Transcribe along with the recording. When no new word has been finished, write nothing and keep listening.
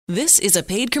This is a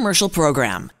paid commercial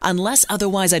program. Unless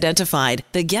otherwise identified,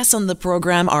 the guests on the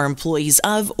program are employees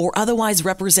of or otherwise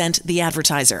represent the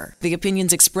advertiser. The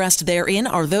opinions expressed therein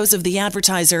are those of the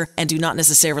advertiser and do not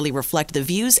necessarily reflect the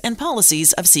views and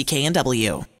policies of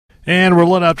CKNW. And we're a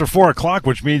little after 4 o'clock,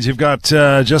 which means you've got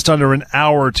just under an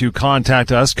hour to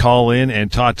contact us, call in,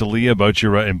 and talk to Leah about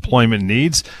your employment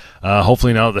needs.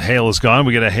 Hopefully now that the hail is gone,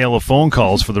 we get a hail of phone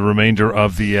calls for the remainder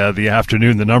of the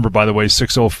afternoon. The number, by the way,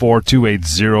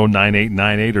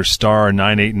 604-280-9898 or star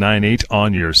 9898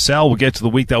 on your cell. We'll get to the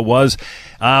week that was.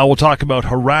 We'll talk about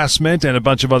harassment and a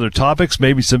bunch of other topics,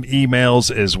 maybe some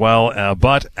emails as well.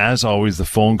 But as always, the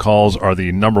phone calls are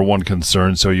the number one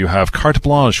concern. So you have carte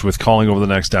blanche with calling over the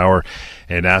next hour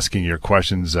and asking your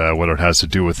questions, whether it has to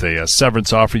do with a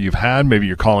severance offer you've had. Maybe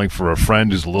you're calling for a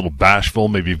friend who's a little bashful.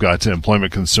 Maybe you've got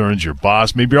employment concerns, your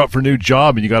boss. Maybe you're out for a new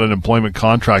job and you got an employment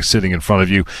contract sitting in front of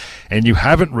you and you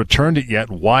haven't returned it yet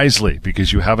wisely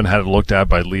because you haven't had it looked at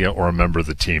by Leah or a member of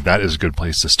the team. That is a good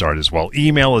place to start as well.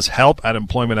 Email is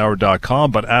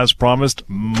help@employmenthour.com. But as promised,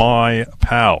 my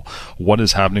pal, what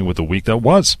is happening with the week that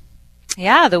was?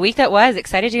 Yeah, the week that was.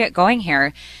 Excited to get going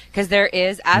here because there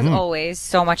is, as always,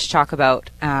 so much to talk about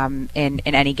in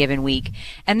any given week.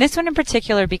 And this one in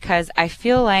particular because I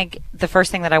feel like the first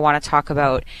thing that I want to talk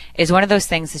about is one of those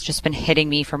things that's just been hitting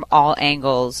me from all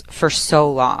angles for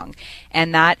so long.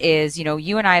 And that is, you know,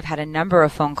 you and I have had a number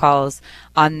of phone calls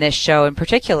on this show in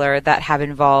particular that have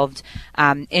involved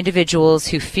individuals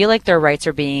who feel like their rights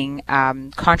are being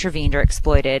contravened or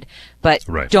exploited, but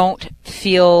don't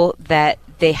feel that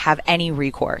they have any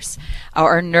recourse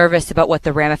or are nervous about what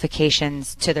the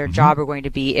ramifications to their job are going to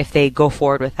be if they go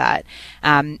forward with that.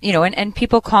 You know, and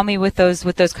people call me with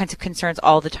those kinds of concerns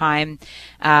all the time,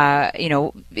 you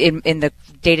know, in the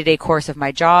day-to-day course of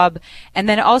my job. And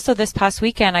then also this past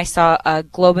weekend, I saw a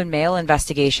Globe and Mail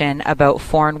investigation about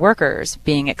foreign workers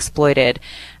being exploited.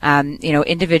 You know,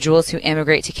 individuals who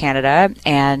immigrate to Canada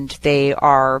and they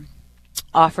are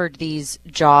offered these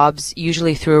jobs,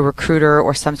 usually through a recruiter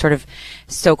or some sort of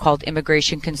so-called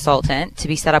immigration consultant, to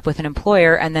be set up with an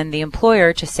employer, and then the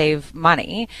employer, to save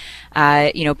money,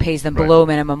 you know, pays them below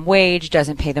minimum wage,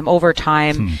 doesn't pay them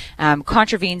overtime,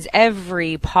 contravenes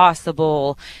every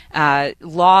possible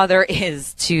law there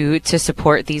is to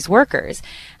support these workers.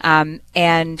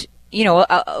 And you know,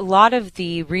 a lot of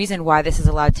the reason why this is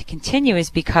allowed to continue is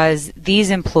because these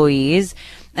employees,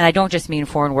 and I don't just mean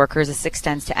foreign workers, this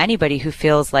extends to anybody who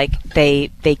feels like they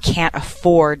can't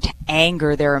afford to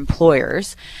anger their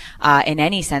employers in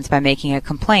any sense by making a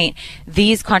complaint.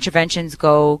 These contraventions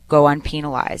go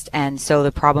unpenalized, and so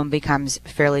the problem becomes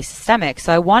fairly systemic.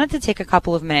 So I wanted to take a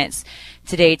couple of minutes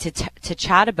today to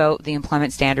chat about the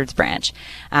Employment Standards Branch.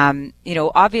 You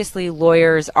know, obviously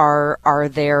lawyers are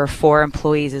there for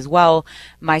employees as well.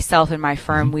 Myself and my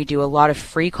firm, we do a lot of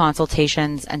free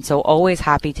consultations, and so always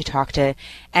happy to talk to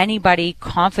anybody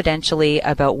confidentially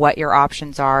about what your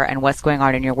options are and what's going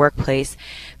on in your workplace.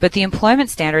 But the Employment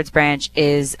Standards Branch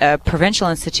is a provincial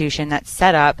institution that's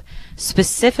set up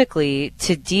specifically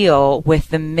to deal with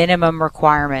the minimum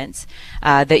requirements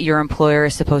that your employer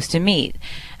is supposed to meet.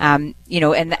 You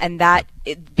know, and that,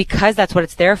 because that's what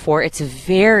it's there for, it's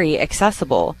very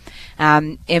accessible.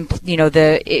 You know,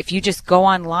 if you just go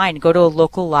online, go to a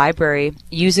local library,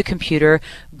 use a computer,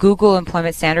 Google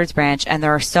Employment Standards Branch, and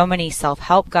there are so many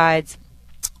self-help guides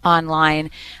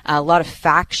online, a lot of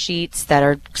fact sheets that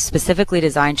are specifically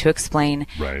designed to explain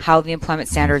how the Employment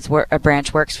Standards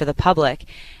Branch works for the public.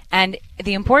 And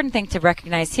the important thing to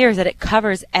recognize here is that it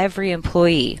covers every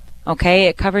employee. Okay,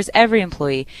 it covers every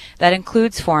employee. That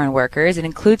includes foreign workers. It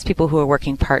includes people who are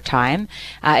working part-time.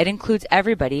 It includes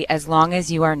everybody as long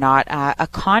as you are not a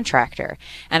contractor.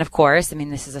 And of course, I mean,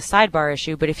 this is a sidebar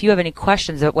issue, but if you have any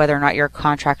questions about whether or not you're a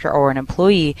contractor or an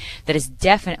employee, that is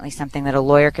definitely something that a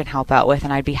lawyer can help out with,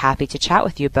 and I'd be happy to chat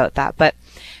with you about that. But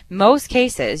most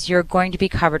cases, you're going to be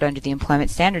covered under the Employment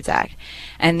Standards Act.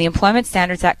 And the Employment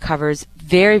Standards Act covers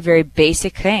very, very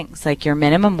basic things like your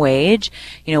minimum wage,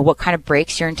 you know, what kind of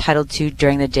breaks you're entitled to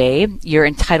during the day, your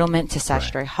entitlement to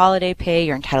statutory holiday pay,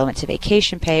 your entitlement to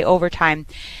vacation pay, overtime.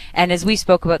 And as we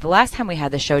spoke about the last time we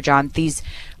had the show, John, these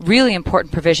really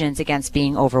important provisions against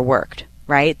being overworked,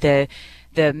 right? The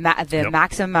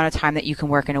maximum amount of time that you can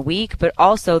work in a week, but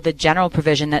also the general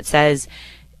provision that says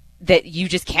that you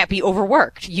just can't be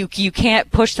overworked. You can't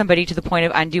push somebody to the point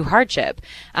of undue hardship.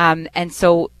 And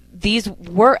so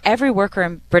every worker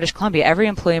in British Columbia, every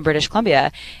employee in British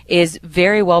Columbia is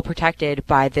very well protected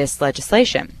by this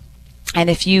legislation. And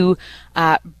if you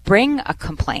bring a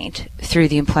complaint through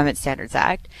the Employment Standards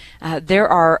Act, there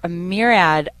are a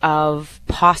myriad of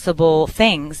possible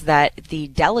things that the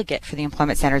delegate for the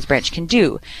Employment Standards Branch can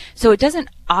do. So it doesn't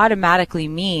automatically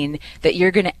mean that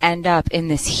you're going to end up in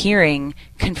this hearing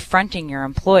confronting your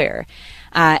employer.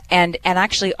 And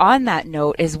actually on that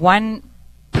note is one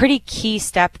pretty key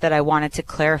step that I wanted to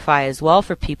clarify as well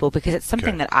for people, because it's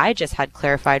something that I just had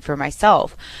clarified for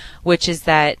myself, which is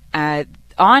that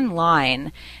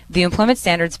online, the Employment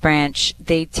Standards Branch,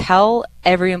 they tell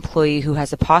every employee who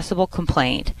has a possible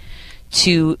complaint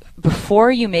to,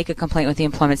 before you make a complaint with the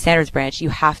Employment Standards Branch, you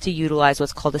have to utilize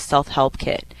what's called a self-help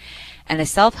kit. And a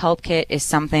self-help kit is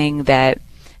something that,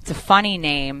 it's a funny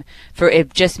name for,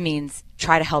 it just means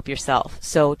try to help yourself.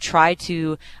 So try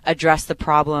to address the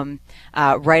problem,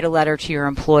 write a letter to your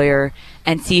employer,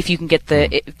 and see if you can get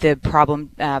the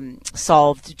problem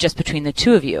solved just between the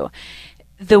two of you.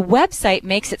 The website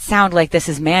makes it sound like this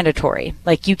is mandatory,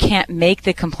 like you can't make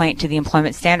the complaint to the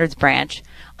Employment Standards Branch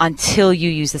until you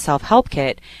use the self-help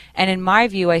kit. And in my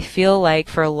view, I feel like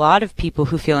for a lot of people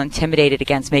who feel intimidated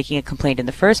against making a complaint in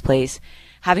the first place,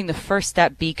 having the first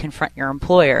step be confront your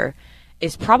employer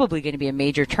is probably going to be a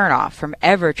major turnoff from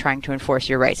ever trying to enforce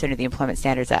your rights under the Employment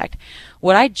Standards Act.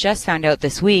 What I just found out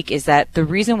this week is that the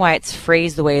reason why it's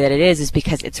phrased the way that it is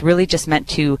because it's really just meant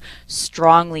to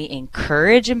strongly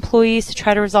encourage employees to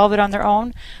try to resolve it on their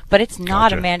own, but it's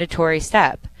not a mandatory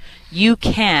step. You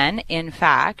can, in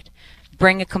fact,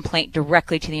 bring a complaint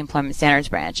directly to the Employment Standards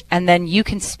Branch, and then you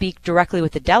can speak directly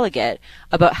with the delegate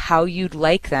about how you'd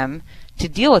like them to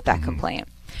deal with that complaint.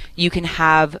 You can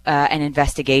have an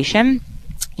investigation.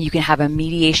 You can have a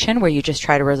mediation where you just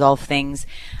try to resolve things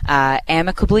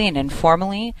amicably and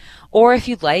informally. Or if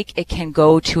you'd like, it can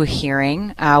go to a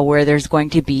hearing where there's going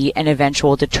to be an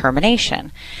eventual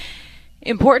determination.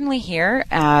 Importantly here,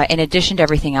 in addition to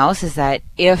everything else, is that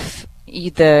if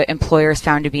the employer is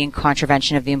found to be in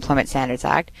contravention of the Employment Standards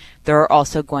Act, there are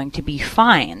also going to be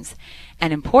fines.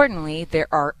 And importantly, there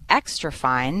are extra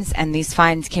fines, and these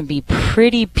fines can be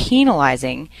pretty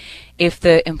penalizing if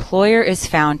the employer is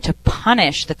found to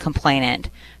punish the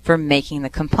complainant for making the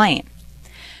complaint.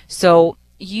 So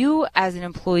you as an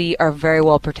employee are very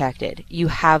well protected. You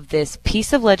have this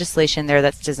piece of legislation there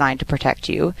that's designed to protect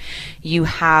you. You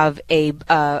have a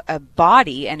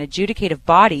body, an adjudicative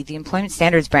body, the Employment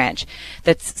Standards Branch,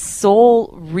 that's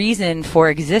sole reason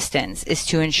for existence is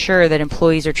to ensure that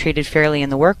employees are treated fairly in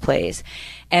the workplace.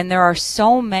 And there are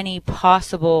so many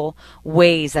possible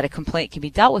ways that a complaint can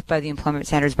be dealt with by the Employment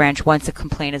Standards Branch once a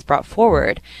complaint is brought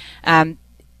forward.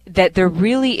 That there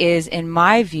really is, in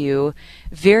my view,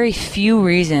 very few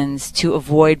reasons to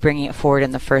avoid bringing it forward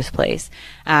in the first place.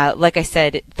 Like I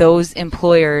said, those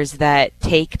employers that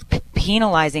take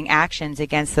penalizing actions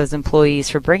against those employees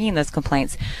for bringing those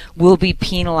complaints will be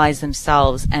penalized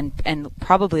themselves, and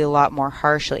probably a lot more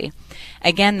harshly.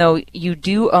 Again, though, you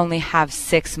do only have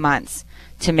 6 months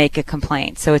to make a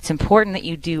complaint. So it's important that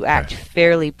you do act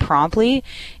fairly promptly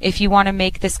if you want to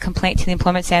make this complaint to the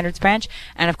Employment Standards Branch.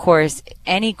 And of course,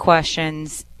 any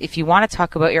questions, if you want to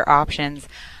talk about your options,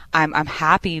 I'm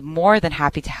happy, more than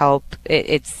happy to help.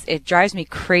 It drives me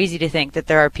crazy to think that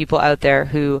there are people out there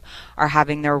who are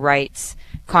having their rights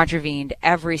contravened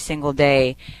every single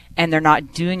day, and they're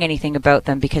not doing anything about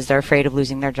them because they're afraid of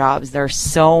losing their jobs. There are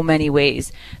so many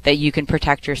ways that you can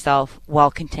protect yourself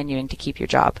while continuing to keep your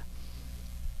job.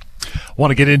 Want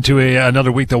to get into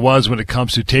another week that was when it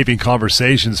comes to taping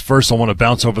conversations. First, I want to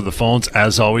bounce over the phones,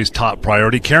 as always, top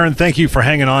priority. Karen, thank you for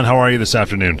hanging on. How are you this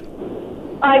afternoon?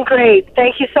 I'm great.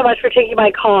 Thank you so much for taking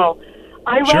my call.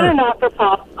 I run a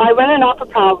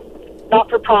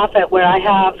not-for-profit where I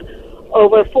have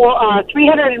over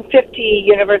 350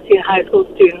 university and high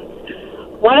school students.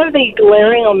 One of the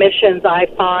glaring omissions I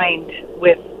find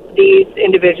with these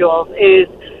individuals is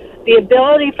the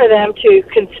ability for them to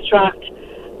construct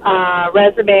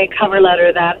resume cover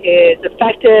letter that is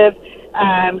effective,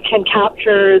 can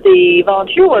capture the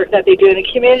volunteer work that they do in the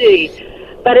community.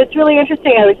 But it's really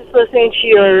interesting. I was just listening to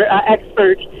your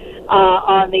expert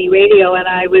on the radio, and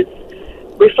I was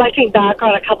reflecting back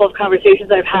on a couple of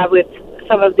conversations I've had with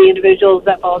some of the individuals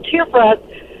that volunteer for us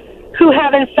who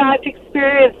have in fact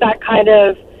experienced that kind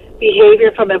of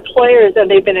behavior from employers, and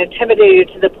they've been intimidated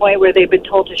to the point where they've been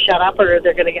told to shut up or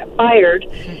they're going to get fired.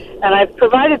 And I've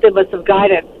provided them with some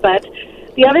guidance. But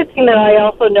the other thing that I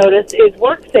also noticed is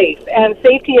WorkSafe, and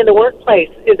safety in the workplace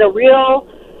is a real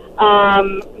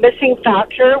missing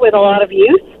factor with a lot of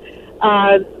youth.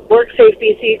 WorkSafe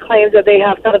BC claims that they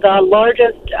have some of the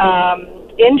largest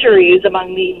injuries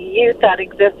among the youth that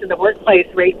exist in the workplace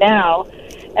right now.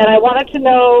 And I wanted to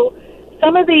know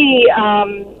some of the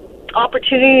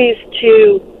opportunities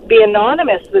to be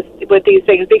anonymous with these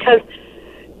things, because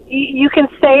you can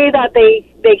say that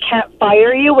they can't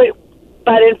fire you,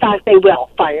 but in fact they will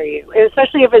fire you,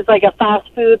 especially if it's like a fast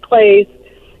food place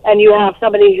and you have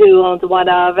somebody who owns one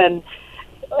of, and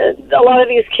a lot of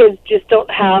these kids just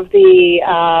don't have the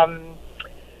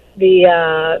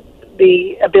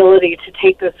ability to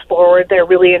take this forward. They're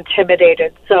really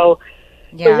intimidated. So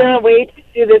is there a way to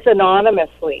do this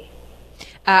anonymously?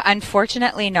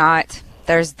 Unfortunately not.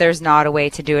 There's not a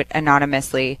way to do it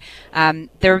anonymously.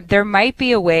 There might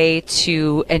be a way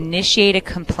to initiate a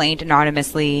complaint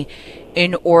anonymously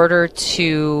in order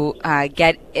to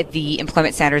get the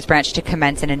Employment Standards Branch to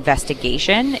commence an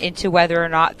investigation into whether or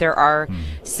not there are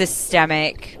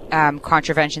systemic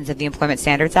contraventions of the Employment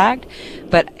Standards Act.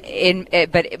 But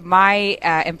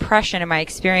my impression and my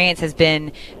experience has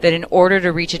been that in order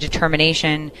to reach a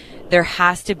determination, there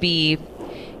has to be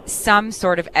some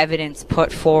sort of evidence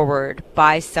put forward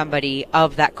by somebody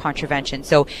of that contravention.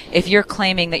 So if you're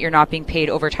claiming that you're not being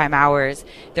paid overtime hours,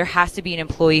 there has to be an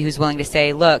employee who's willing to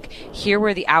say, look, here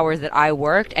were the hours that I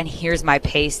worked and here's my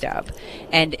pay stub.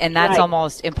 And that's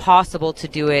almost impossible to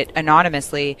do it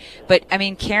anonymously. But I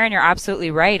mean, Karen, you're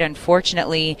absolutely right.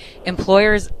 Unfortunately,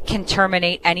 employers can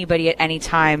terminate anybody at any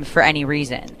time for any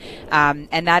reason.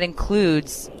 And that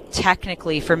includes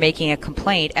technically for making a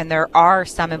complaint. And there are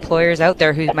some employers out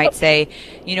there who might say,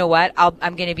 you know what,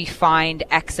 I'm going to be fined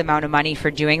X amount of money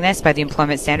for doing this by the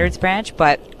Employment Standards Branch,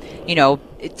 but you know,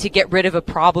 to get rid of a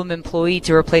problem employee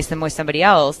to replace them with somebody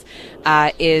else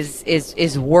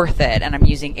is worth it. And I'm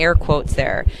using air quotes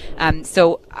there.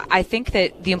 So I think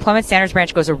that the Employment Standards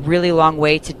Branch goes a really long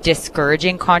way to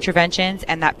discouraging contraventions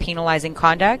and that penalizing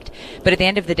conduct. But at the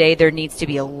end of the day, there needs to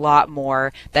be a lot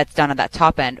more that's done on that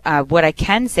top end. What I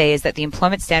can say is that the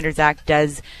Employment Standards Act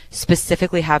does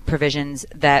specifically have provisions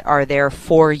that are there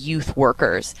for youth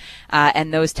workers.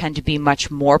 And those tend to be much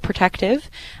more protective.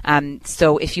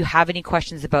 So if you have any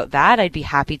questions about that, I'd be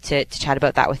happy to chat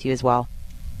about that with you as well.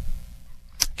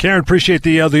 Karen, appreciate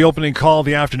the opening call of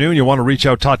the afternoon. You want to reach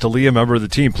out, talk to Leah, member of the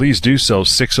team, please do so.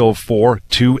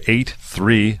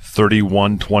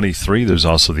 604-283-3123. There's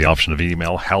also the option of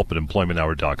email,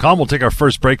 help@employmenthour.com. We'll take our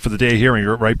first break for the day here and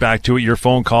get right back to it. Your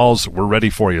phone calls, we're ready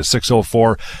for you.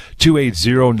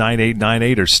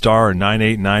 604-280-9898 or star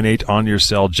 9898 on your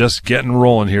cell. Just getting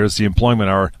rolling here. It's the Employment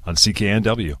Hour on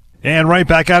CKNW. And right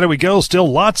back at it we go. Still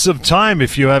lots of time.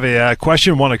 If you have a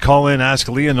question, want to call in, ask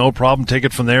Leah, no problem. Take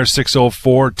it from there,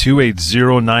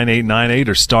 604-280-9898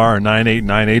 or star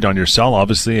 9898 on your cell.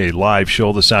 Obviously a live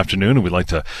show this afternoon, and we'd like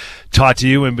to talk to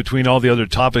you in between all the other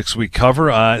topics we cover.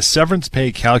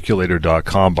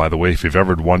 Severancepaycalculator.com, by the way, if you've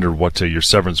ever wondered what your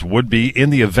severance would be in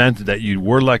the event that you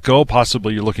were let go.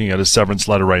 Possibly you're looking at a severance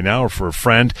letter right now or for a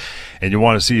friend, and you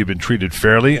want to see you've been treated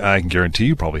fairly. I can guarantee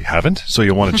you probably haven't, so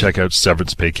you'll want to check out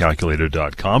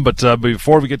severancepaycalculator.com. But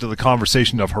before we get to the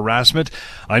conversation of harassment,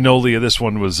 I know, Leah, this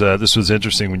was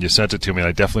interesting when you sent it to me, and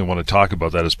I definitely want to talk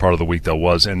about that as part of the week that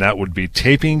was, and that would be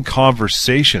taping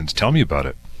conversations. Tell me about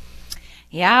it.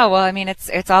 Yeah, well, I mean,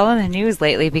 it's all in the news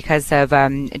lately because of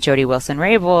Jody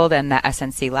Wilson-Raybould and the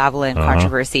SNC-Lavalin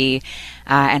controversy,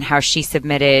 and how she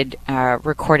submitted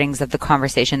recordings of the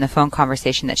phone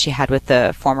conversation that she had with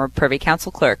the former Privy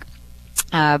Council clerk.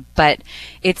 But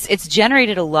it's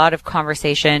generated a lot of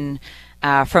conversation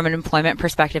from an employment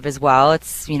perspective as well.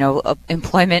 It's,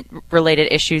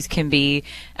 employment-related issues can be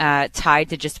tied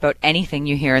to just about anything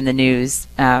you hear in the news.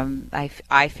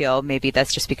 I feel maybe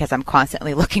that's just because I'm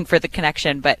constantly looking for the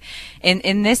connection. But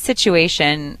in this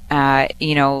situation,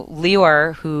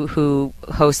 Lior, who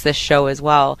hosts this show as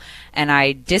well, and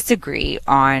I disagree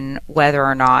on whether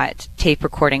or not tape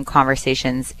recording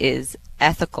conversations is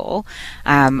ethical.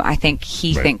 I think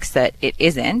he thinks that it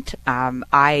isn't.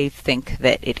 I think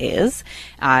that it is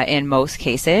in most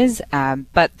cases.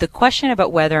 But the question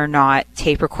about whether or not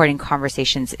tape recording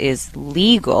conversations is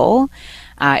legal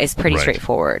is pretty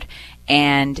straightforward.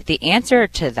 And the answer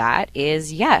to that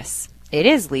is yes. It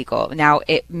is legal. Now,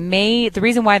 the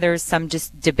reason why there's some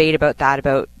just debate about that,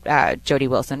 about Jody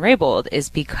Wilson-Raybould, is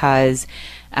because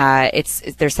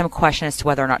there's some question as to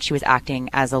whether or not she was acting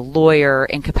as a lawyer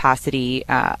in capacity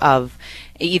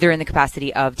either in the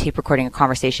capacity of tape recording a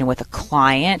conversation with a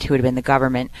client who would have been the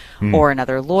government or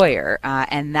another lawyer.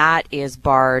 And that is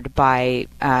barred by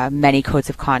many codes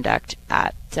of conduct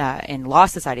in law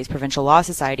societies, provincial law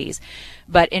societies.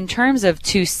 But in terms of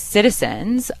two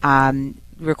citizens,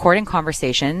 recording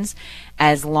conversations,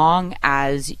 as long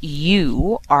as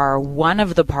you are one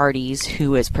of the parties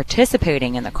who is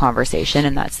participating in the conversation,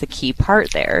 and that's the key part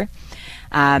there,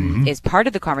 is part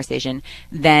of the conversation,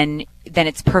 then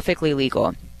it's perfectly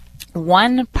legal.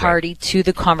 one party to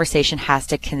the conversation has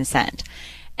to consent.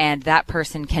 And that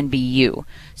person can be you.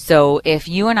 So if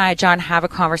you and I, John, have a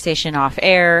conversation off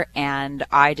air and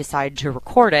I decide to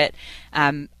record it,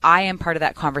 I am part of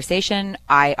that conversation.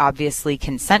 I obviously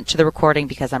consent to the recording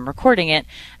because I'm recording it.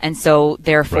 And so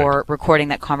therefore recording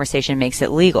that conversation makes it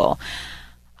legal.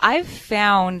 I've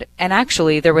found, and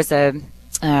actually there was a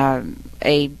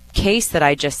case that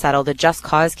I just settled, a just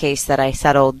cause case that I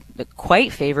settled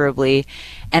quite favorably.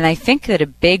 And I think that a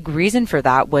big reason for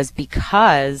that was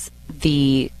because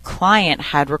the client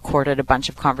had recorded a bunch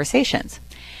of conversations.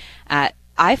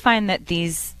 I find that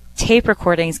these tape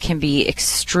recordings can be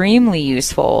extremely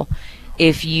useful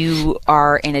if you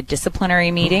are in a disciplinary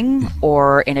meeting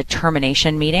or in a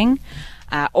termination meeting,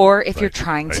 or if you're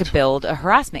trying to build a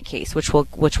harassment case, which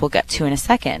we'll get to in a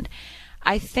second.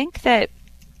 I think that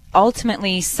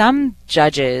ultimately some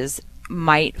judges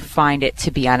might find it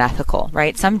to be unethical,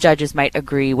 right? Some judges might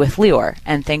agree with Lior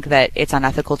and think that it's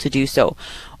unethical to do so,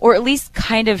 or at least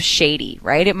kind of shady,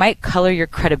 right? It might color your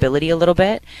credibility a little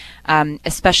bit,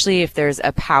 especially if there's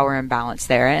a power imbalance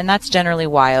there. And that's generally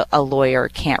why a lawyer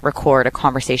can't record a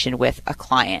conversation with a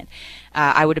client.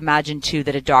 I would imagine too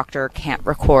that a doctor can't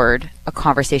record a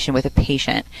conversation with a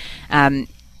patient.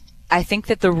 I think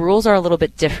that the rules are a little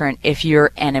bit different if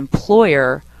you're an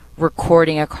employer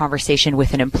recording a conversation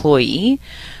with an employee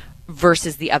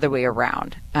versus the other way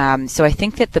around. So I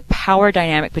think that the power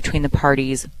dynamic between the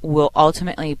parties will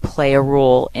ultimately play a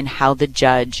role in how the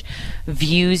judge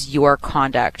views your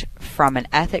conduct from an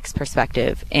ethics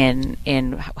perspective in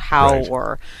how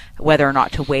or whether or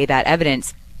not to weigh that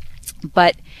evidence.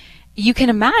 But you can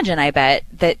imagine, I bet,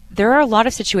 that there are a lot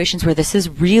of situations where this is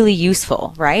really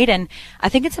useful, right? And I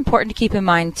think it's important to keep in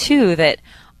mind too that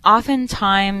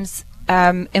oftentimes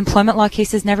employment law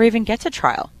cases never even get to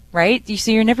trial, right?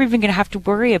 So you're never even going to have to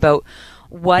worry about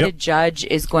what a judge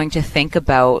is going to think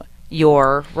about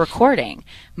your recording.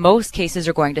 Most cases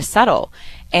are going to settle.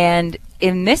 And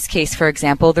in this case, for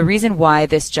example, the reason why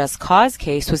this just cause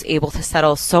case was able to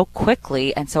settle so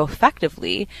quickly and so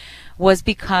effectively was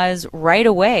because right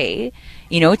away,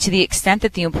 to the extent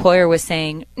that the employer was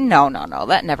saying, no,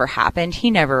 that never happened.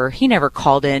 He never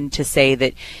called in to say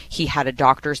that he had a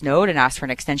doctor's note and asked for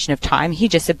an extension of time. He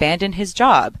just abandoned his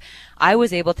job. I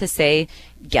was able to say,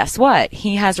 guess what?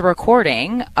 He has a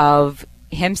recording of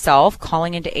himself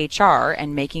calling into HR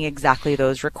and making exactly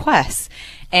those requests.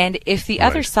 And if the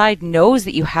other side knows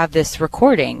that you have this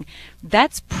recording,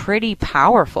 that's pretty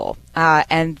powerful.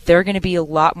 And they're going to be a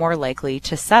lot more likely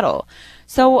to settle.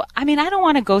 So, I don't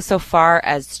want to go so far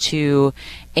as to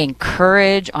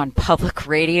encourage on public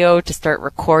radio to start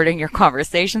recording your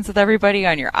conversations with everybody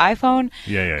on your iPhone.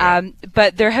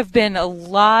 But there have been a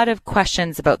lot of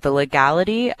questions about the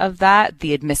legality of that,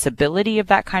 the admissibility of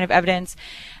that kind of evidence.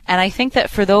 And I think that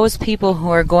for those people who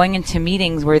are going into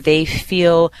meetings where they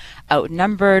feel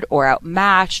outnumbered or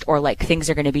outmatched or like things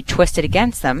are going to be twisted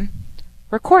against them,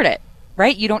 record it,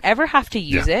 right? You don't ever have to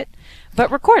use it, but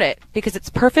record it because it's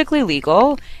perfectly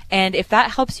legal. And if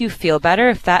that helps you feel better,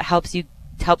 if that helps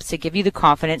to give you the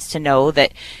confidence to know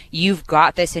that you've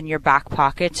got this in your back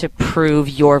pocket to prove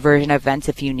your version of events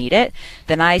if you need it,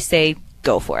 then I say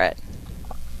go for it.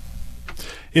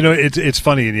 It's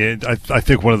funny. I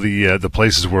think one of the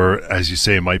places where, as you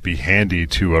say, it might be handy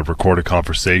to record a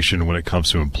conversation when it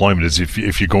comes to employment is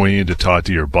if you're going in to talk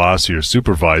to your boss or your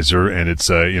supervisor, and it's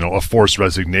a forced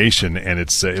resignation, and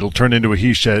it'll turn into a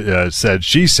he said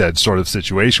she said sort of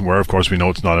situation where, of course, we know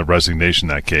it's not a resignation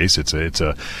in that case. It's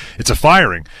a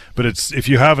firing. But it's if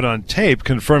you have it on tape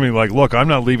confirming, like, look, I'm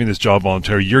not leaving this job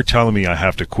voluntarily. You're telling me I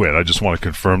have to quit. I just want to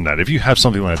confirm that. If you have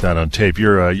something like that on tape,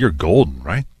 you're golden,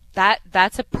 right?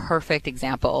 That's a perfect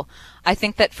example. I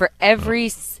think that for every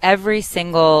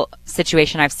single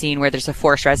situation I've seen where there's a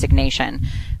forced resignation,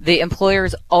 the employer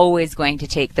is always going to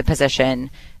take the position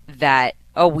that,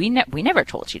 we never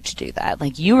told you to do that.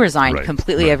 Like, you resigned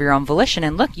completely of your own volition,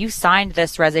 and look, you signed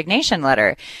this resignation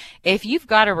letter. If you've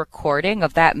got a recording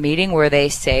of that meeting where they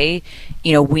say,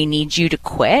 we need you to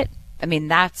quit,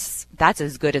 that's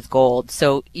as good as gold.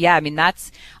 So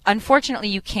that's, unfortunately,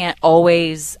 you can't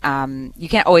always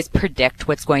predict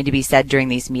what's going to be said during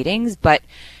these meetings, but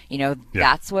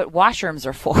that's what washrooms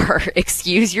are for.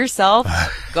 Excuse yourself,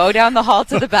 go down the hall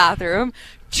to the bathroom,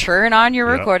 turn on your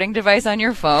recording device on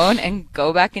your phone, and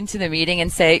go back into the meeting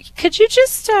and say, could you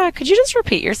just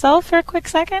repeat yourself for a quick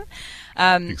second?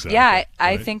 Exactly. Yeah,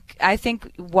 I Right.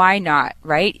 think why not,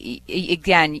 right?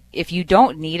 Again, if you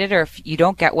don't need it or if you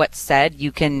don't get what's said,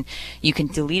 you can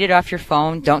delete it off your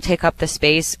phone. Don't take up the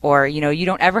space, or you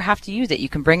don't ever have to use it. You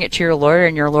can bring it to your lawyer,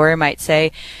 and your lawyer might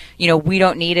say, we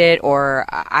don't need it, or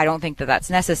I don't think that that's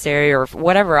necessary, or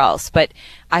whatever else. But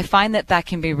I find that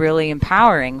can be really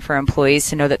empowering for employees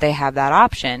to know that they have that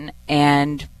option,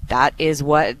 and that is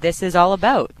what this is all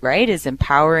about, right? Is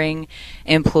empowering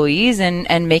employees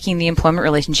and making the employment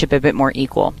relationship a bit more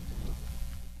equal.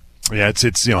 Yeah,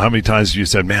 it's how many times have you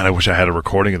said, man, I wish I had a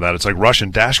recording of that. It's like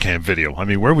Russian dash cam video. I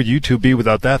mean, where would YouTube be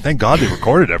without that? Thank God they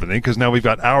recorded everything, because now we've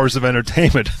got hours of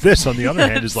entertainment. This, on the other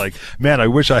hand, is like, man, I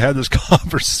wish I had this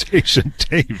conversation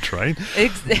taped, right?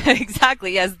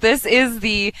 Exactly. Yes, this is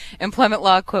the employment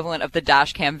law equivalent of the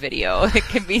dash cam video. It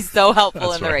can be so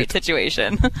helpful in the right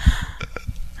situation.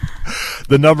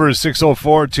 The number is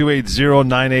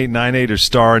 604-280-9898 or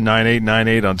star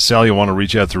 9898 on cell. You want to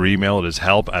reach out through email. It is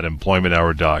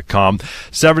help@employmenthour.com.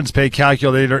 Severance pay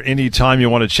calculator anytime you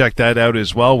want to check that out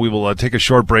as well. We will take a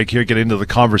short break here, get into the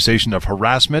conversation of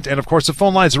harassment. And, of course, the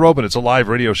phone lines are open. It's a live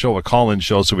radio show, a call-in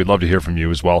show, so we'd love to hear from you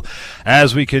as well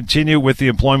as we continue with the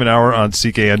Employment Hour on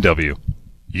CKNW.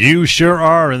 You sure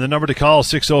are. And the number to call,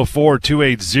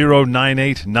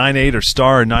 604-280-9898 or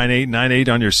star 9898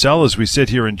 on your cell as we sit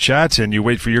here and chat and you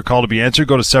wait for your call to be answered.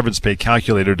 Go to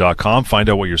severancepaycalculator.com. Find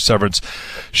out what your severance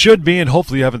should be, and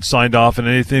hopefully you haven't signed off on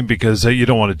anything, because you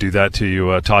don't want to do that till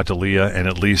you talk to Leah, and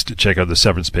at least check out the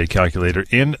severance pay calculator.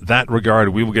 In that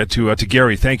regard, we will get to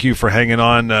Gary. Thank you for hanging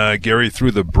on, Gary,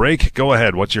 through the break. Go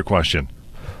ahead. What's your question?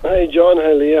 Hi, John.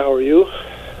 Hi, Leah. How are you?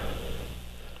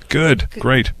 Good.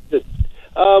 Great. Good.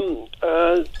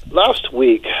 Last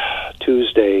week,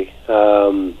 Tuesday,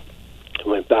 I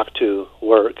went back to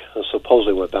work. I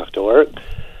supposedly went back to work.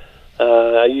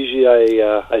 I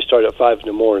start at 5 in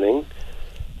the morning,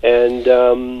 and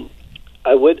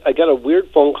I got a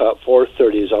weird phone call at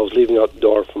 4:30 as I was leaving out the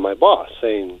door from my boss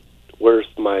saying, "Where's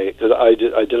my?" Because I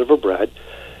deliver bread,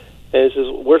 and he says,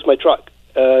 "Where's my truck?"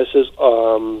 He says,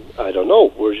 "I don't know.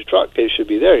 Where's your truck? It should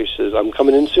be there." He says, "I'm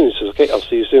coming in soon." He says, "Okay, I'll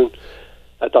see you soon."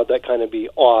 I thought that kind of be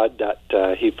odd that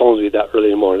he phones me that early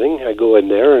in the morning. I go in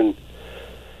there, and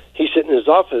he's sitting in his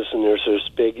office, and there's this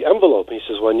big envelope. He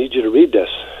says, "Well, I need you to read this."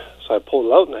 So I pulled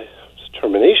it out, and it's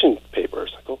termination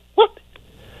papers. I go, "What?"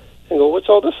 I go, "What's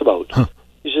all this about?" Huh.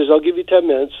 He says, "I'll give you 10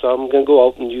 minutes. I'm going to go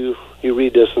out, and you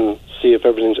read this and see if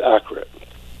everything's accurate."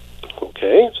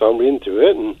 Okay, so I'm reading through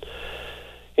it, and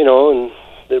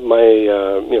my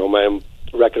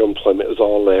record of employment is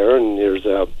all there, and there's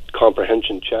a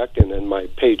comprehension check and then my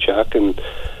paycheck, and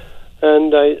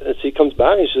as he comes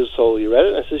back, he says, "So you read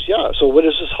it?" I says, "Yeah." "So what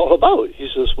is this all about?" He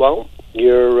says, "Well,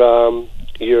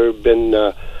 you've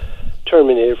been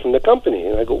terminated from the company."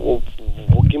 And I go, "Well,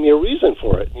 give me a reason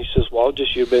for it." And he says, "Well,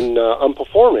 just you've been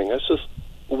unperforming." I says,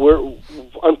 "We're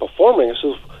unperforming?" I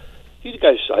says, "You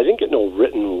guys, I didn't get no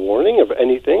written warning of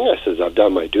anything." I says, "I've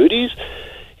done my duties."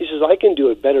 He says, "I can do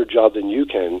a better job than you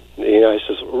can." And I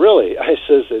says, "Really?" I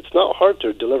says, "It's not hard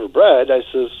to deliver bread." I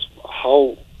says,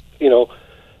 "How,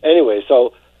 Anyway,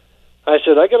 so I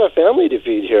said, "I got a family to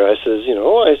feed here." I says,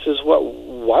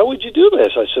 "Why would you do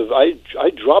this?" I said, I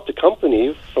dropped the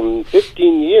company from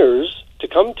 15 years to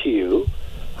come to you.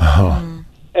 Uh-huh.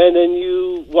 And then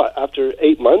after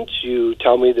 8 months, you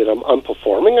tell me that I'm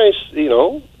unperforming,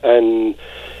 and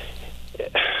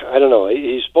I don't know.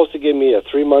 He's supposed to give me a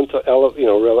 3-month,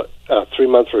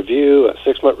 3-month review, a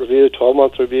 6-month review,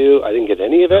 12-month review. I didn't get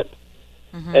any of it,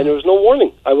 and there was no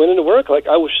warning. I went into work like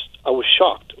I was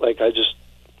shocked. Like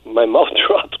my mouth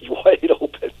dropped wide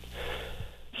open.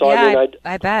 So yeah,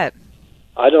 I bet.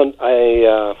 I don't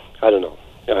know.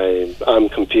 I'm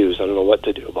confused. I don't know what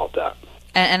to do about that.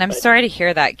 And I'm sorry to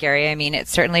hear that, Gary. I mean, it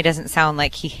certainly doesn't sound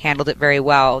like he handled it very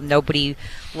well. Nobody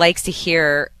likes to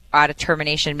hear at a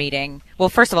termination meeting. Well,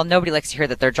 first of all, nobody likes to hear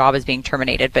that their job is being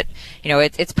terminated, but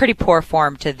it's pretty poor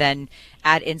form to then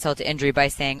add insult to injury by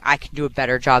saying, "I can do a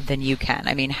better job than you can."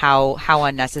 I mean, how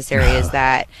unnecessary is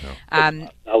that? I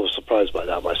was surprised by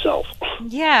that myself.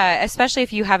 Yeah, especially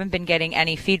if you haven't been getting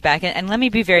any feedback. And let me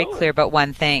be very clear about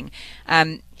one thing.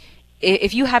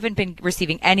 If you haven't been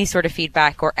receiving any sort of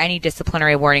feedback or any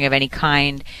disciplinary warning of any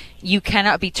kind, you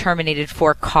cannot be terminated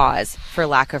for cause for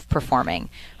lack of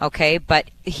performing, okay? But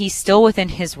he's still within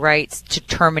his rights to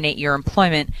terminate your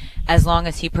employment as long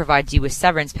as he provides you with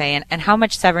severance pay. And how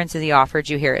much severance has he offered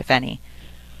you here, if any?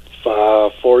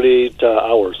 48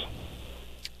 hours.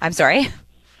 I'm sorry?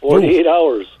 48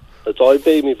 hours. That's all he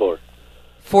paid me for.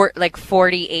 For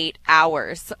 48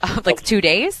 hours? Like 2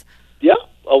 days? Yeah.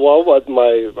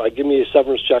 I give me a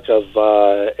severance check of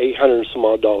 $800 some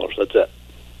odd. That's it.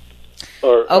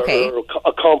 Okay. or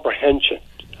a comprehension.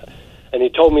 And he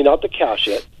told me not to cash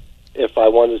it if I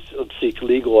wanted to seek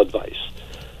legal advice,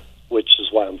 which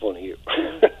is why I'm phoning you.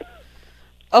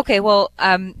 Okay, well,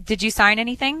 did you sign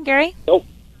anything, Gary? Nope.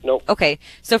 Okay,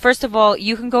 so first of all,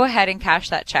 you can go ahead and cash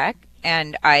that check,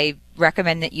 and I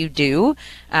recommend that you do.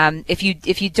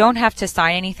 If you don't have to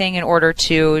sign anything in order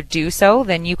to do so,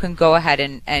 then you can go ahead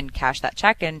and cash that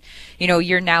check. And,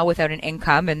 you're now without an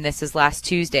income, and this is last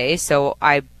Tuesday, so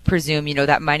I presume,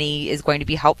 that money is going to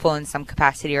be helpful in some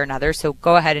capacity or another, so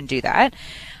go ahead and do that.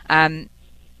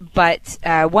 But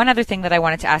one other thing that I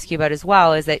wanted to ask you about as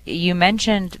well is that you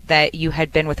mentioned that you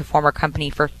had been with a former company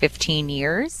for 15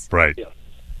 years. Right. Yeah.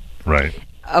 Right.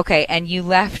 Okay, and you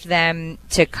left them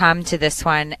to come to this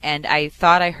one, and I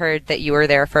thought I heard that you were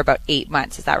there for about 8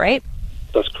 months. Is that right?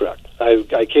 That's correct.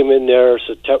 I came in there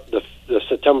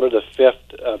September the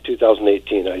 5th of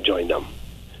 2018. I joined them.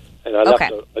 And I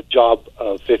left a job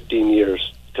of 15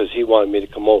 years because he wanted me to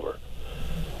come over.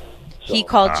 So, he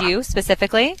called you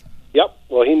specifically? Yep.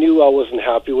 Well, he knew I wasn't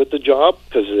happy with the job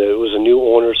because it was a new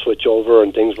owner switch over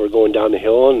and things were going down the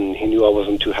hill, and he knew I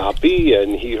wasn't too happy,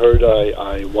 and he heard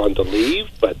I wanted to leave,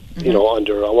 but, I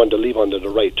wanted to leave under the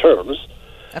right terms.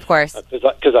 Of course.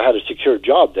 Because I had a secure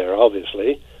job there,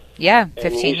 obviously. Yeah,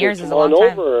 15 years is a long time.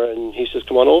 Come on over, and he says,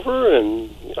 come on over, and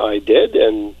I did,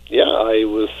 and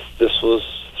this was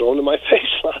thrown in my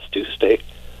face last Tuesday.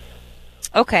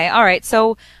 Okay, all right.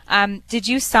 So, did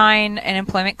you sign an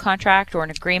employment contract or an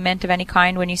agreement of any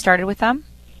kind when you started with them?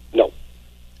 No.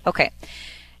 Okay.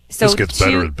 So this gets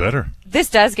better and better. This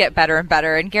does get better and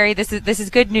better. And Gary, this is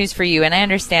good news for you. And I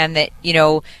understand that,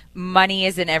 money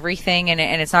isn't everything, and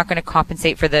it's not going to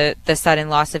compensate for the sudden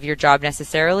loss of your job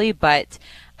necessarily, but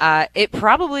it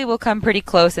probably will come pretty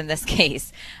close in this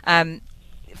case.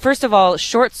 First of all,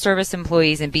 short service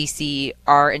employees in BC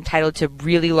are entitled to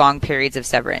really long periods of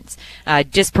severance,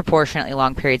 disproportionately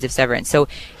long periods of severance. So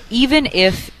even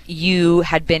if you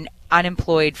had been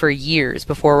unemployed for years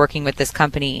before working with this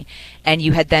company and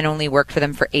you had then only worked for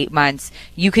them for 8 months,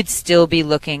 you could still be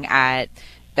looking at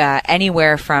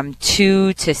anywhere from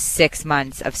 2 to 6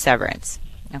 months of severance.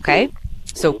 Okay?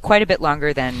 So quite a bit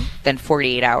longer than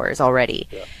 48 hours already.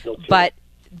 Yeah, no kidding. But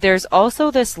there's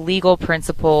also this legal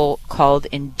principle called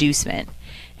inducement.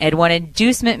 And what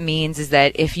inducement means is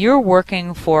that if you're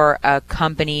working for a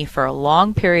company for a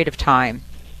long period of time,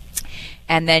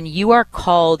 and then you are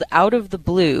called out of the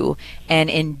blue and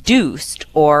induced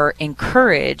or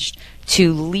encouraged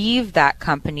to leave that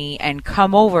company and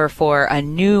come over for a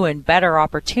new and better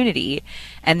opportunity,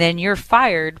 and then you're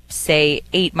fired, say,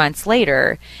 8 months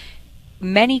later,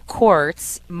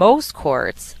 most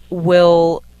courts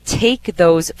will take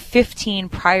those 15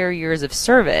 prior years of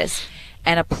service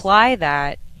and apply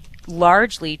that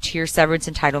largely to your severance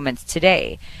entitlements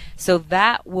today. So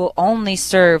that will only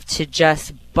serve to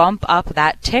just bump up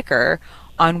that ticker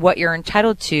on what you're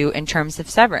entitled to in terms of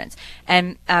severance.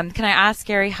 And can I ask,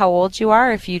 Gary, how old you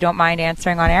are, if you don't mind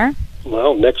answering on air?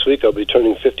 Well, next week I'll be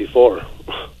turning 54.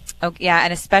 Oh, yeah,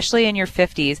 and especially in your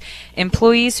 50s.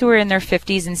 Employees who are in their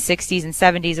 50s and 60s and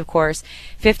 70s, of course,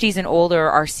 50s and older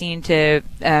are seen to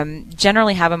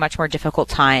generally have a much more difficult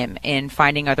time in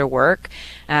finding other work.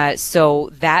 So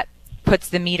that puts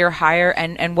the meter higher.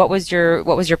 And what was your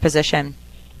position?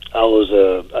 I was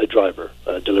a driver,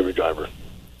 a delivery driver.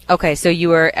 Okay, so you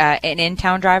were an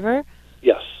in-town driver?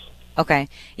 Yes. Okay.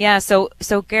 Yeah, so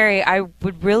Gary, I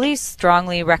would really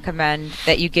strongly recommend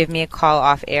that you give me a call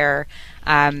off air.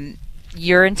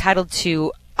 You're entitled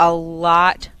to a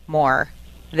lot more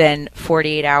than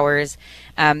 48 hours.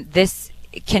 This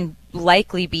can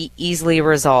likely be easily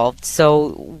resolved.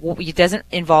 So it doesn't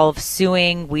involve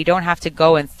suing. We don't have to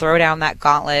go and throw down that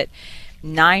gauntlet.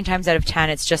 9 times out of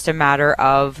 10, it's just a matter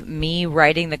of me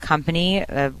writing the company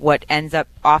what ends up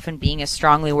often being a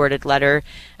strongly worded letter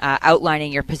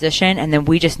outlining your position, and then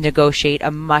we just negotiate a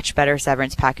much better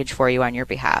severance package for you on your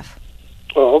behalf.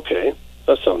 Oh, okay.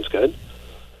 That sounds good.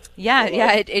 Yeah,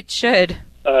 it should.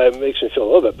 It makes me feel a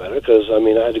little bit better because, I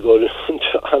had to go to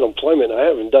unemployment. I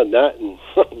haven't done that in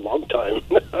a long time.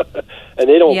 And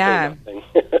they don't pay nothing.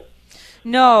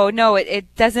 No,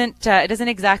 it doesn't. It doesn't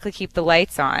exactly keep the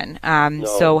lights on. No.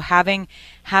 So having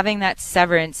that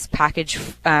severance package,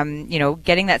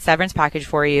 getting that severance package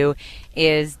for you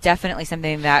is definitely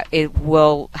something that it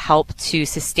will help to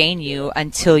sustain you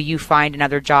until you find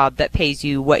another job that pays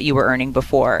you what you were earning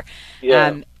before.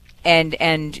 Yeah.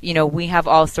 And we have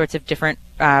all sorts of different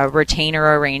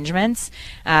retainer arrangements.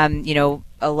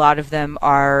 A lot of them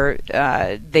are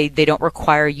they don't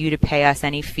require you to pay us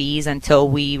any fees until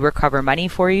we recover money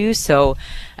for you. So,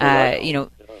 that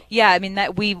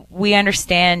we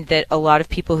understand that a lot of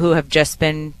people who have just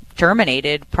been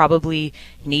terminated probably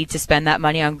need to spend that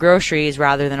money on groceries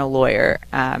rather than a lawyer.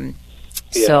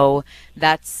 So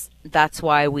that's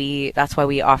why we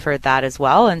offered that as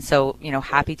well. And so,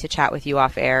 happy to chat with you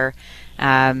off air.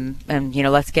 And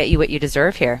let's get you what you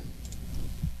deserve here.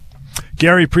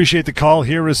 Gary, appreciate the call.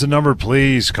 Here is the number.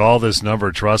 Please call this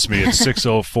number. Trust me, it's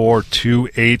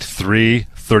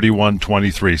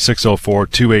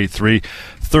 604-283-3123.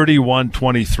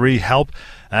 604-283-3123. Help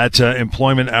at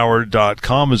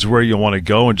employmenthour.com is where you want to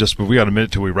go. And we got a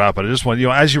minute till we wrap it. I just want,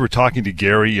 as you were talking to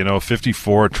Gary,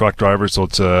 54, truck driver, so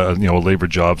it's a labor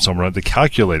job somewhere. The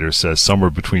calculator says somewhere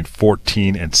between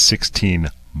 14 and 16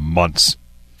 months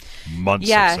of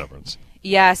severance.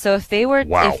 Yeah, so if they were,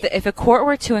 if a court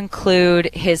were to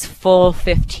include his full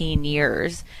 15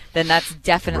 years, then that's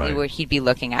definitely what he'd be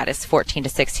looking at, is 14 to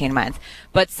 16 months.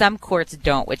 But some courts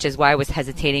don't, which is why I was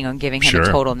hesitating on giving him a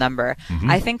total number.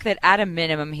 I think that at a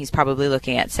minimum, he's probably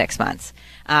looking at 6 months.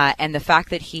 And the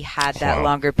fact that he had that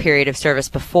longer period of service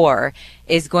before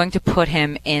is going to put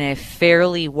him in a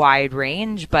fairly wide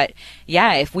range. But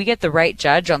yeah, if we get the right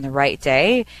judge on the right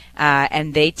day,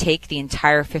 and they take the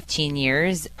entire 15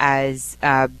 years as,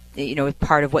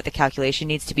 part of what the calculation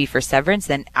needs to be for severance,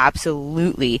 then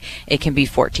absolutely it can be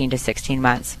 14 to 16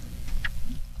 months.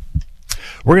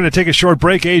 We're going to take a short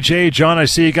break. AJ, John, I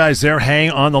see you guys there. Hang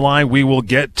on the line. We will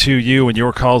get to you and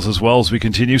your calls as well as we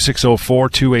continue.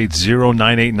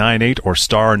 604-280-9898 or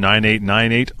star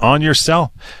 9898 on your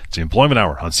cell. It's the Employment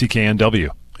Hour on CKNW.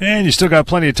 And you still got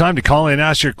plenty of time to call in and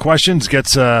ask your questions. Get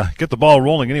the ball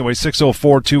rolling. Anyway,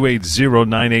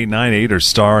 604-280-9898 or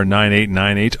star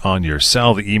 9898 on your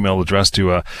cell. The email address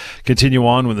to continue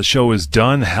on when the show is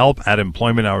done,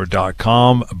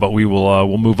 help@employmenthour.com. But we will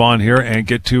we'll move on here and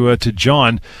get to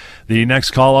John, the next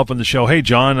call up on the show. Hey,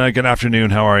 John, good afternoon.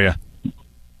 How are you?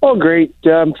 Oh, great.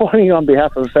 I'm phoning on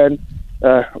behalf of a friend,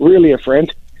 really a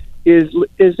friend. His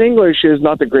English is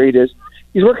not the greatest.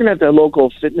 He's working at the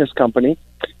local fitness company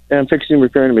and fixing and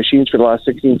repairing machines for the last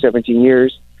 16, 17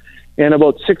 years. And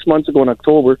about 6 months ago in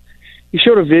October, he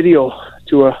showed a video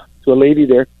to a lady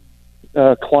there,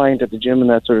 a client at the gym and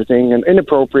that sort of thing, and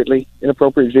inappropriate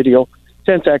video,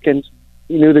 10 seconds.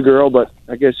 He knew the girl, but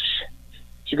I guess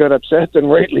she got upset, and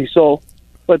rightly so.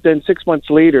 But then 6 months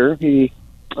later, he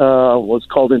was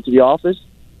called into the office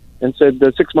and said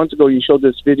that 6 months ago you showed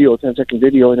this video, 10-second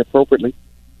video, inappropriately.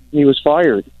 And he was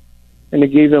fired. And they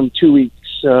gave him 2 weeks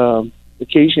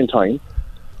vacation time,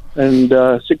 and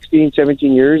 16,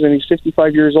 17 years, and he's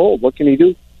 55 years old. What can he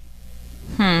do?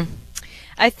 I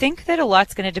think that a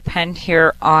lot's going to depend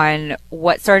here on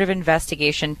what sort of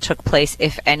investigation took place,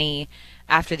 if any,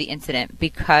 after the incident.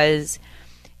 Because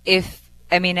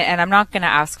and I'm not going to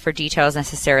ask for details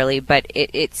necessarily, but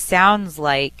it sounds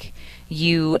like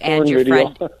you and your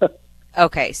friend...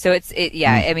 Okay, so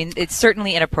it's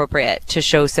certainly inappropriate to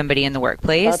show somebody in the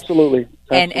workplace. Absolutely.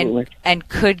 And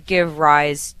could give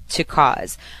rise to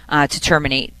cause to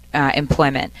terminate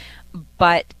employment.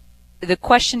 But the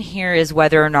question here is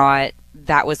whether or not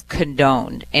that was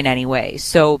condoned in any way.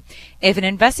 So if an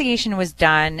investigation was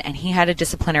done and he had a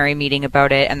disciplinary meeting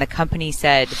about it and the company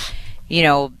said,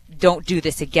 don't do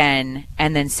this again,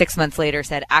 and then 6 months later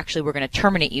said, actually, we're going to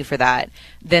terminate you for that,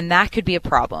 then that could be a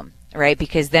problem. Right,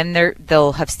 because then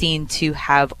they'll have seen to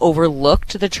have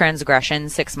overlooked the transgression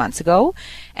 6 months ago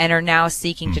and are now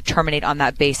seeking to terminate on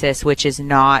that basis, which is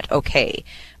not okay.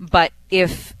 But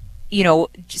if,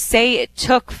 say it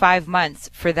took 5 months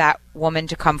for that woman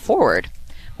to come forward,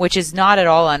 which is not at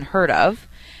all unheard of,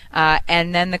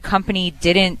 and then the company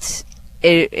didn't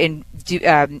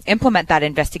implement that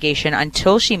investigation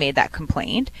until she made that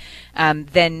complaint,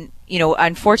 then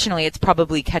unfortunately, it's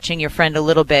probably catching your friend a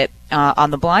little bit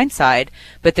on the blind side,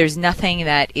 but there's nothing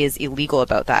that is illegal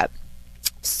about that.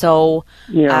 So,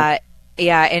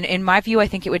 in my view, I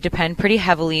think it would depend pretty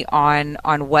heavily on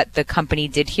what the company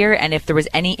did here, and if there was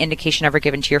any indication ever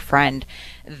given to your friend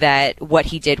that what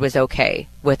he did was okay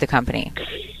with the company.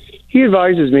 He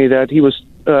advises me that he was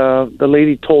the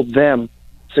lady told them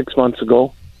 6 months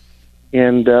ago,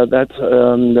 and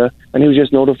and he was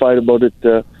just notified about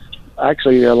it.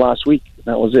 Actually, last week.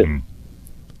 That was it.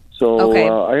 So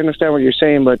I understand what you're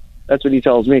saying, but that's what he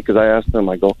tells me, because I asked him,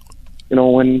 I go,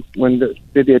 did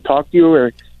they talk to you,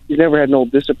 or he's never had no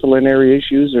disciplinary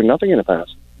issues or nothing in the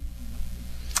past?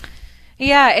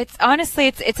 Yeah, it's honestly,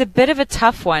 it's a bit of a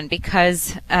tough one,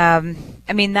 because,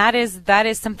 that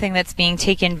is something that's being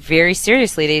taken very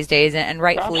seriously these days, and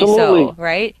rightfully so,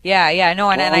 right? Yeah, no,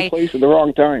 wrong place at the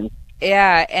wrong time.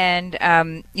 Yeah, and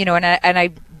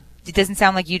it doesn't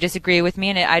sound like you disagree with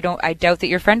me, and I doubt that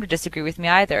your friend would disagree with me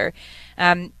either.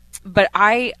 But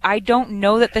I don't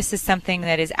know that this is something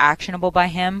that is actionable by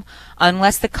him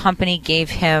unless the company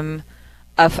gave him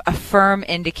a firm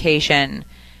indication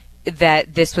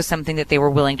that this was something that they were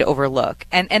willing to overlook.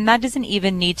 And that doesn't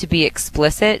even need to be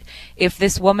explicit. If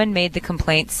this woman made the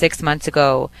complaint 6 months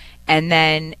ago and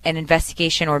then an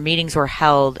investigation or meetings were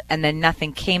held and then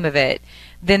nothing came of it,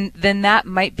 then that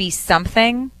might be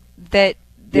something that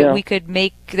we could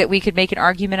make an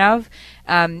argument of.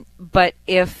 But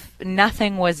if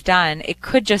nothing was done, it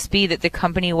could just be that the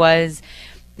company was,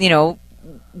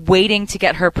 waiting to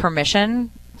get her permission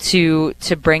to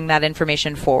bring that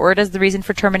information forward as the reason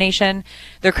for termination.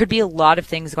 There could be a lot of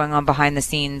things going on behind the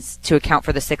scenes to account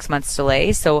for the 6 months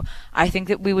delay. So I think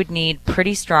that we would need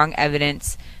pretty strong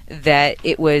evidence that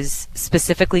it was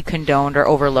specifically condoned or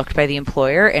overlooked by the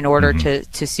employer in order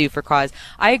to sue for cause.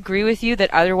 I agree with you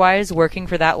that otherwise working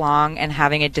for that long and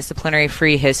having a disciplinary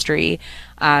free history,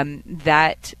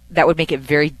 that would make it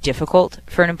very difficult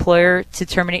for an employer to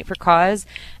terminate for cause.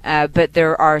 But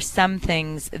there are some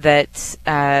things that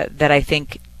I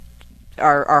think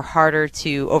are harder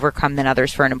to overcome than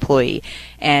others for an employee.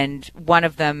 And one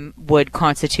of them would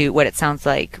constitute what it sounds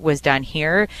like was done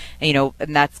here, and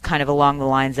that's kind of along the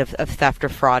lines of theft or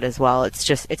fraud as well. It's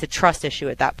a trust issue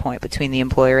at that point between the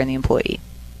employer and the employee.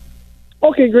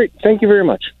 Okay, great. Thank you very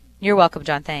much. You're welcome,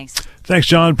 John. Thanks. Thanks,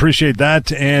 John. Appreciate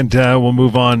that. And we'll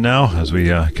move on now as we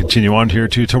continue on here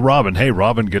to Robin. Hey,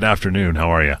 Robin, good afternoon. How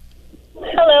are you?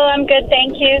 Hello, I'm good,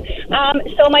 thank you.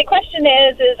 So my question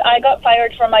is I got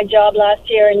fired from my job last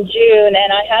year in June,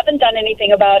 and I haven't done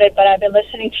anything about it, but I've been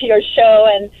listening to your show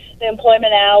and the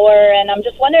Employment Hour, and I'm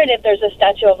just wondering if there's a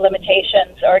statute of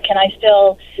limitations, or can I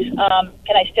still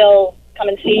come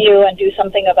and see you and do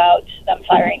something about them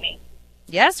firing me?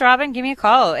 Yes, Robin, give me a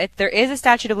call. There is a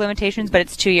statute of limitations, but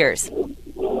it's 2 years.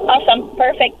 Awesome,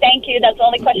 perfect, thank you. That's the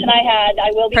only question I had. I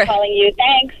will be calling you.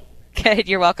 Thanks. Good,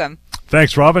 you're welcome.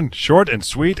 Thanks, Robin. Short and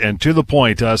sweet and to the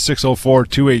point.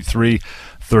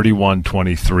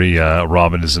 604-283-3123.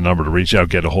 Robin is the number to reach out,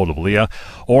 get a hold of Leah,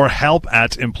 or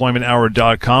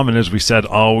help@employmenthour.com. And as we said,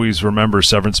 always remember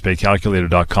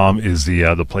severancepaycalculator.com is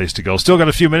the place to go. Still got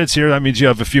a few minutes here. That means you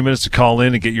have a few minutes to call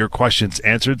in and get your questions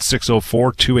answered.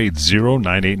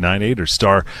 604-280-9898 or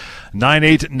star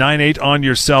 9898 on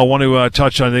your cell. Want to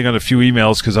touch on a few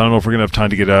emails because I don't know if we're going to have time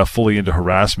to get fully into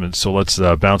harassment. So let's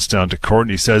bounce down to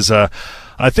Courtney. Says, I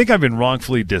think I've been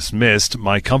wrongfully dismissed.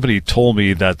 My company told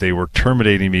me that they were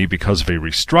terminating me because of a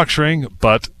restructuring,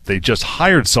 but they just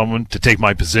hired someone to take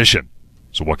my position.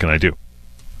 So what can I do?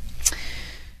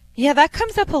 Yeah, that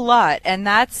comes up a lot, and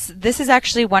this is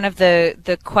actually one of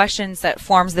the questions that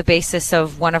forms the basis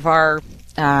of one of our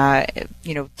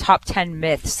top 10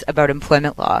 myths about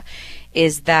employment law,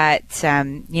 is that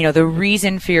the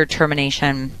reason for your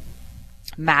termination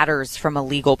matters from a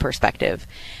legal perspective.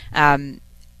 And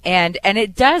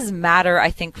it does matter, I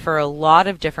think, for a lot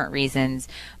of different reasons.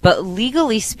 But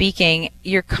legally speaking,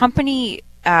 your company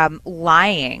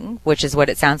lying, which is what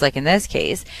it sounds like in this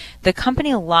case, the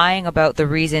company lying about the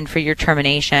reason for your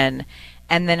termination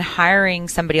and then hiring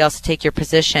somebody else to take your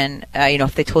position,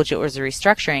 if they told you it was a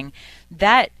restructuring,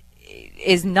 that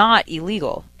is not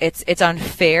illegal. It's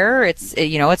unfair.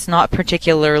 It's not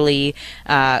particularly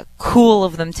cool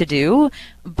of them to do,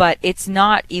 but it's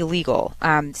not illegal.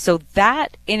 So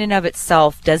that in and of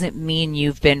itself doesn't mean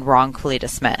you've been wrongfully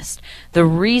dismissed. The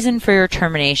reason for your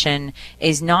termination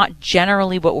is not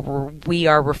generally what we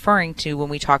are referring to when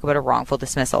we talk about a wrongful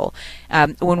dismissal.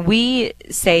 When we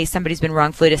say somebody's been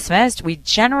wrongfully dismissed, we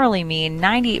generally mean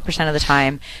 98% of the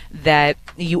time that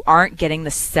you aren't getting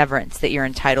the severance that you're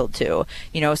entitled to.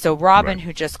 So Robin,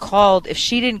 who just called, if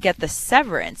she didn't get the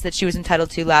severance that she was entitled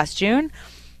to last June,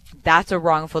 that's a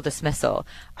wrongful dismissal.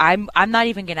 I'm not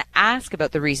even going to ask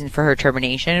about the reason for her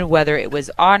termination, whether it was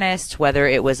honest, whether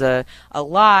it was a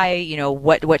lie,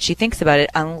 what she thinks about it,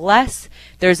 unless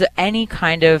there's any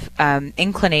kind of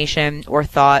inclination or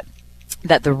thought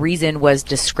that the reason was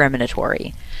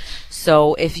discriminatory.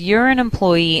 So if you're an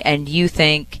employee and you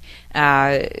think,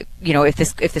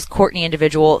 if this Courtney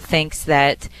individual thinks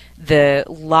that the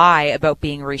lie about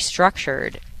being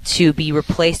restructured to be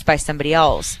replaced by somebody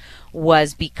else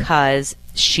was because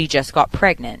she just got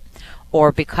pregnant,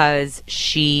 or because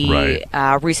she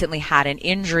recently had an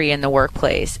injury in the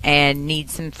workplace and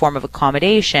needs some form of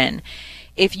accommodation,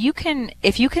 if you can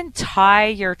tie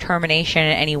your termination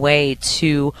in any way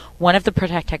to one of the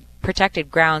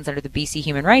protected grounds under the BC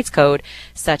Human Rights Code,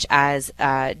 such as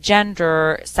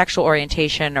gender, sexual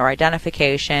orientation or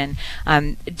identification,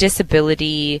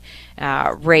 disability,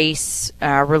 race,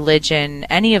 religion,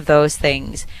 any of those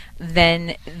things,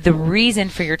 then the reason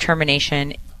for your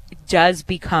termination does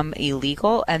become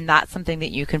illegal, and that's something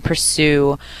that you can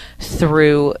pursue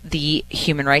through the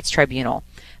Human Rights Tribunal.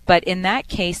 But in that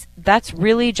case, that's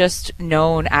really just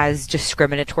known as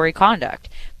discriminatory conduct.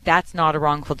 That's not a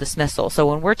wrongful dismissal. So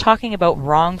when we're talking about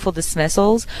wrongful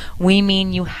dismissals, we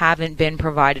mean you haven't been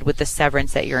provided with the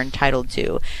severance that you're entitled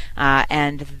to.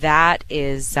 And that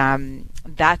is,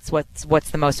 that's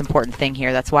what's the most important thing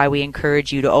here. That's why we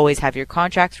encourage you to always have your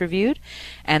contracts reviewed.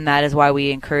 And that is why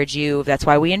we encourage you, that's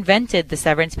why we invented the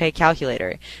severance pay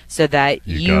calculator, so that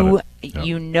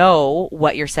you know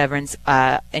what your severance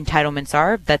entitlements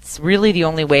are. That's really the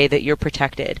only way that you're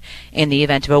protected in the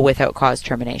event of a without cause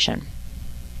termination.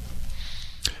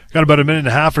 Got about a minute and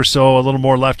a half or so, a little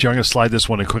more left here. I'm going to slide this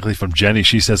one in quickly from Jenny.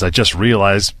 She says, I just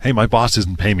realized, hey, my boss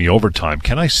isn't paying me overtime.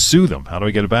 Can I sue them? How do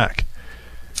I get it back?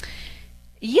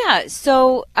 Yeah,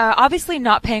 so obviously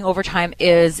not paying overtime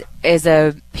is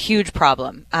a huge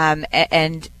problem.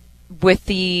 And with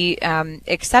the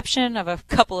exception of a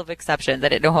couple of exceptions, I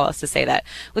didn't know how else to say that.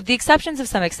 With the exceptions of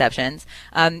some exceptions,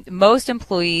 most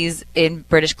employees in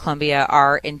British Columbia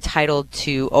are entitled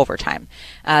to overtime.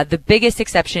 The biggest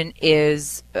exception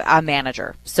is a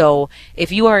manager. So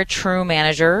if you are a true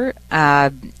manager,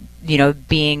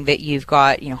 being that you've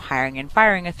got, hiring and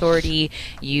firing authority,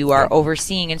 you are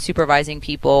overseeing and supervising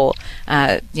people,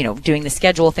 doing the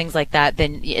schedule, things like that,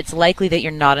 then it's likely that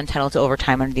you're not entitled to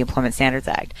overtime under the Employment Standards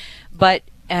Act. But,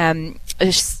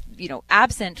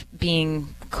 absent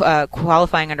being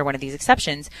qualifying under one of these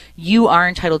exceptions, you are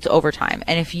entitled to overtime.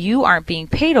 And if you aren't being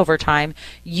paid overtime,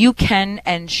 you can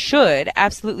and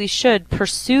absolutely should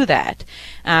pursue that.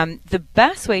 The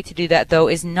best way to do that, though,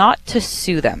 is not to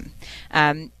sue them.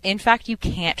 In fact, you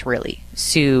can't really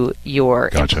sue your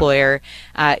employer.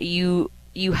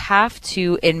 You have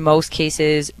to, in most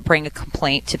cases, bring a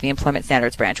complaint to the Employment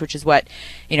Standards Branch, which is what,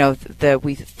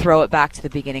 we throw it back to the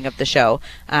beginning of the show.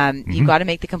 You've got to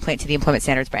make the complaint to the Employment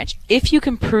Standards Branch. If you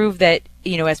can prove that,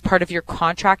 as part of your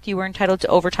contract you were entitled to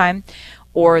overtime,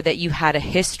 or that you had a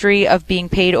history of being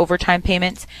paid overtime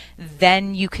payments,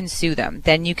 then you can sue them.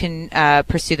 Then you can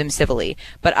pursue them civilly.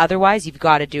 But otherwise, you've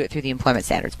got to do it through the Employment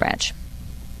Standards Branch.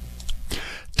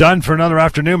 Done for another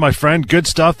afternoon, my friend. Good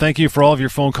stuff. Thank you for all of your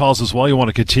phone calls as well. You want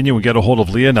to continue and get a hold of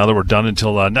Leah now that we're done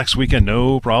until next weekend,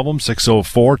 no problem.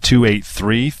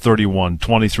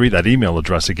 604-283-3123. That email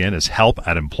address again is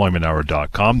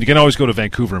help@employmenthour.com. You can always go to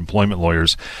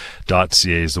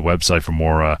vancouveremploymentlawyers.ca is the website for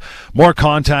more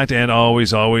contact, and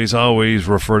always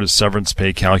refer to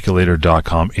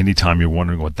severancepaycalculator.com anytime you're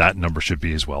wondering what that number should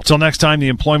be as well. Till next time, the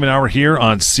Employment Hour here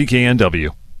on CKNW.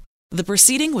 The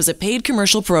preceding was a paid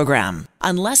commercial program.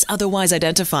 Unless otherwise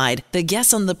identified, the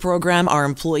guests on the program are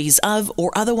employees of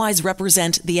or otherwise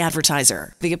represent the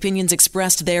advertiser. The opinions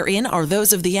expressed therein are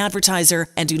those of the advertiser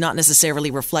and do not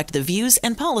necessarily reflect the views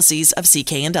and policies of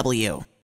CKNW.